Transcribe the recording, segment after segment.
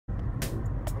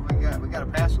We got a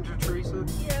passenger, Theresa?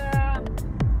 Yeah.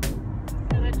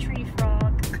 The tree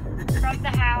frog from the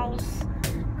house,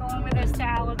 going with us to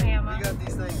Alabama. We got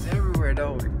these things everywhere,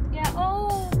 don't we? Yeah.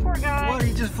 Oh, poor guy. What?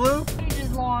 He just flew? He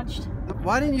just launched.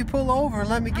 Why didn't you pull over and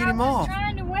let me get him off? I was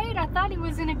trying to wait. I thought he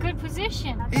was in a good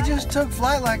position. He just took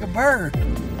flight like a bird.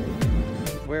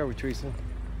 Where are we, Theresa?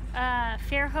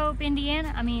 Fairhope,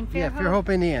 Indiana.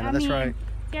 Fairhope, Indiana. That's right.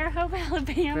 Fairhope,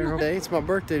 Alabama. Fairhope. It's my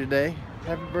birthday today.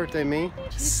 Happy birthday, me.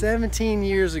 17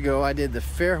 years ago, I did the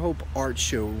Fairhope Art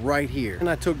Show right here. And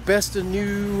I took Best of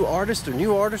New Artist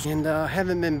and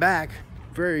haven't been back.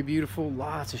 Very beautiful,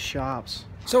 lots of shops.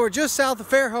 So we're just south of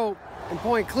Fairhope in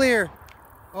Point Clear.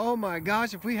 Oh my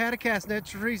gosh, if we had a cast net,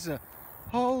 Theresa,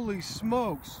 holy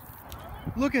smokes.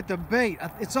 Look at the bait,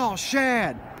 it's all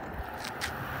shad.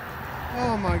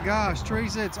 Oh my gosh,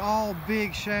 Theresa, it's all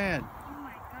big shad. Oh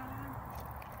my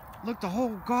God. Look, the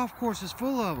whole golf course is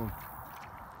full of them.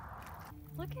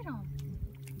 Look at them.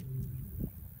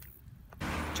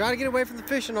 Try to get away from the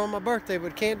fishing on my birthday,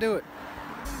 but can't do it.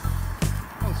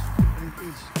 Oh,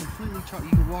 it's completely chalk. You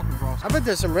can walk across. I bet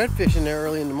there's some redfish in there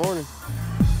early in the morning.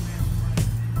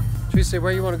 Theresa said,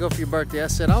 where you want to go for your birthday? I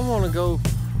said, I want to go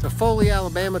to Foley,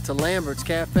 Alabama, to Lambert's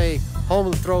Cafe, home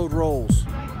of the throwed rolls.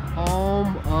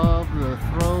 Home of the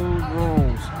throwed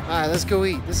rolls. All right, let's go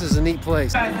eat. This is a neat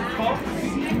place. You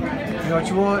know what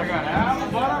you want? Look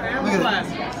at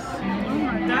it.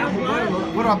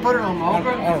 What do I put it on? On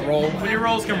a roll. When your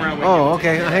rolls come around. Oh,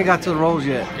 okay. I ain't got to the rolls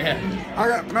yet. Yeah. I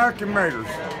got mac and maters.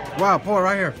 Wow, pour it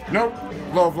right here. Nope.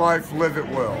 Love life, live it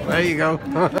well. There you go.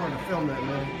 I'm going to film that,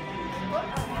 man.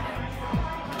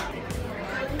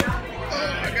 Oh,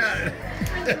 I got it.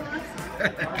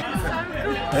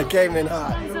 That came in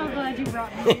hot. I'm so glad you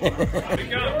brought me.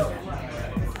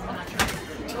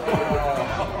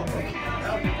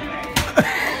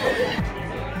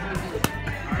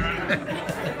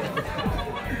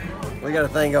 We got a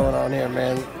thing going on here,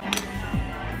 man.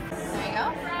 There you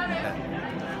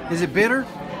go. Is it bitter?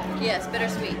 Yes,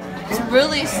 bittersweet. It's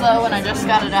really slow and I just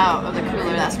got it out of the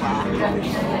cooler, that's why.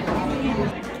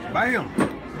 Bam!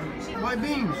 White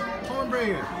beans,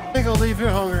 cornbread. I ain't gonna leave here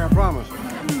hungry, I promise.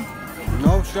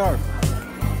 No, sir.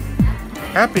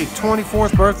 Happy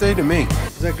 24th birthday to me.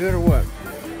 Is that good or what?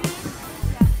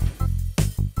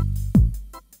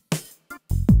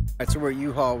 Alright, so we're at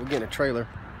U-Haul. We're getting a trailer.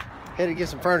 Headed to get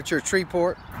some furniture at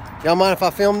Treeport. Y'all mind if I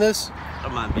film this? I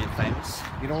don't mind being famous.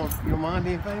 You don't mind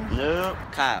being famous? Nope.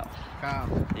 Kyle.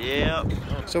 Yep.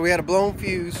 So we had a blown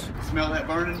fuse. Smell that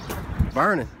burning?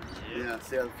 Burning. Yeah,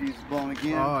 see how the fuse is blown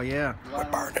again? Oh yeah. We're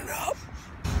burning up.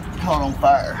 Caught on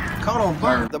fire. Caught on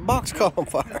fire. The box caught on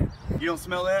fire. You don't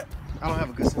smell that? I don't have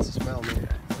a good sense of smell, man.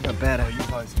 I got bad at You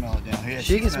probably smell it down here.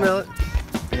 She can smell it.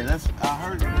 Yeah, that's, I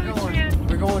heard it.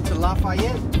 We're going to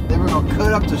Lafayette. Then we're gonna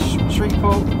cut up to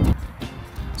Shreveport.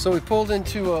 So we pulled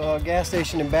into a gas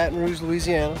station in Baton Rouge,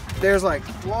 Louisiana. There's like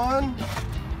 1,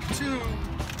 2,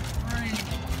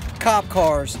 3 cop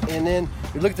cars, and then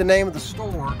we look at the name of the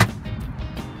store.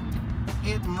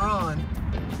 Hit and run.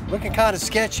 Looking kind of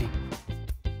sketchy.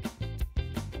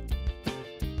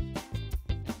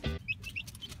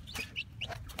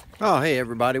 Oh, hey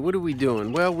everybody, what are we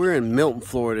doing? Well, we're in Milton,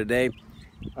 Florida today.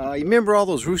 You remember all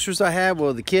those roosters I had?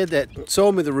 Well, the kid that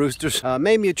sold me the roosters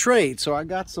made me a trade, so I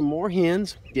got some more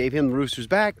hens, gave him the roosters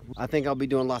back. I think I'll be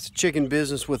doing lots of chicken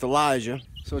business with Elijah.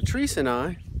 So Theresa and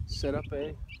I set up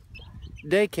a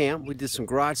day camp. We did some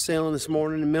garage sailing this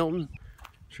morning in Milton.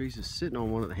 Theresa's sitting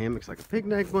on one of the hammocks like a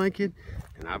picnic blanket,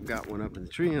 and I've got one up in the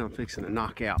tree and I'm fixing to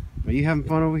knock out. Are you having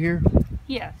fun over here?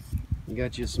 Yes. You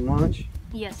got you some lunch?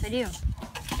 Yes, I do.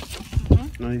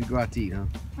 No need to go out to eat,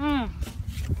 huh?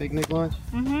 Picnic lunch?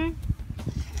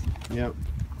 Yep.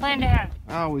 Plan to have.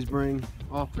 I always bring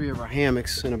all 3 of our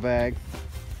hammocks in a bag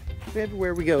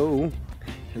everywhere we go.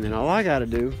 And then all I gotta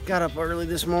do, got up early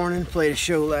this morning, played a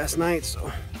show last night,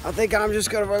 so I think I'm just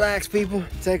gonna relax, people,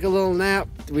 take a little nap.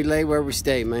 We lay where we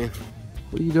stay, man.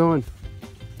 What are you doing?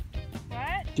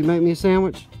 What? Did you make me a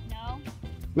sandwich? No.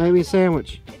 Make me a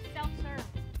sandwich. It's self-serve.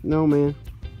 No, man.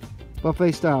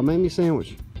 Buffet style, make me a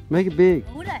sandwich. Make it big.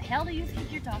 Who the hell do you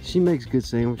think you're talking to? She makes good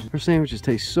sandwiches. Her sandwiches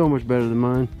taste so much better than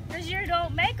mine. Because you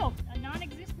don't make a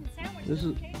non-existent sandwich. This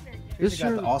is- This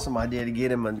Got the awesome idea to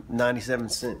get him a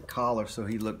 97-cent collar so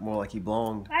he looked more like he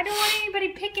belonged. I don't want anybody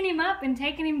picking him up and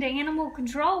taking him to animal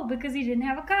control because he didn't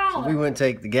have a collar. So we went to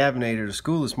take the Gavinator to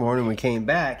school this morning. We came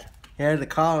back. He had the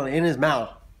collar in his mouth.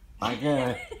 Like,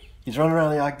 he's running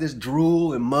around like this,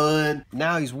 drool and mud.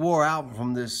 Now he's wore out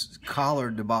from this collar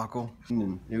debacle.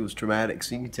 And it was traumatic,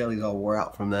 so you can tell he's all wore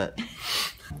out from that.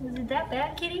 Was it that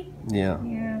bad, kitty? Yeah.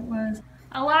 Yeah, it was.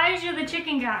 Elijah, the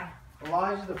chicken guy.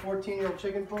 Elijah, the 14-year-old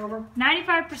chicken farmer.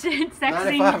 95%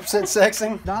 sexing. 95%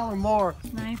 sexing. $1 more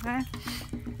 95.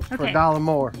 for Okay. $1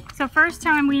 more. So first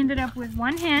time we ended up with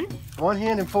 1 hen 1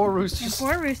 hen and 4 and roosters.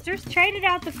 4 roosters. Traded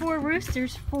out the 4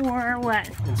 roosters for what?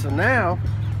 And so now,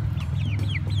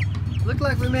 look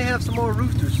like we may have some more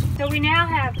roosters. So we now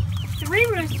have 3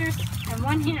 roosters and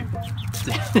 1 hen.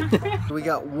 We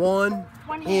got 1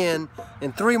 1 hen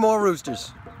and 3 more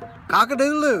roosters.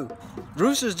 Cock-a-doodle-doo.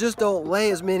 Roosters just don't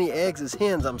lay as many eggs as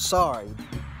hens, I'm sorry.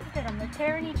 Look at them, they're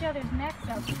tearing each other's necks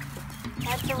up.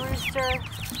 That's a rooster.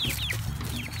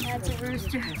 That's a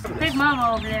rooster. Big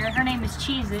mama over there, her name is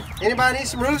Cheez-It. Anybody need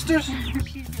some roosters?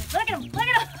 Cheez-It. Look at him, look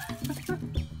at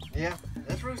him. Yeah,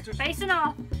 that's roosters. Facing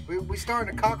off. We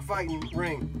starting a cockfighting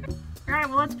ring. All right,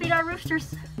 well, let's feed our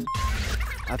roosters.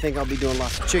 I think I'll be doing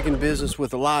lots of chicken business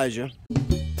with Elijah.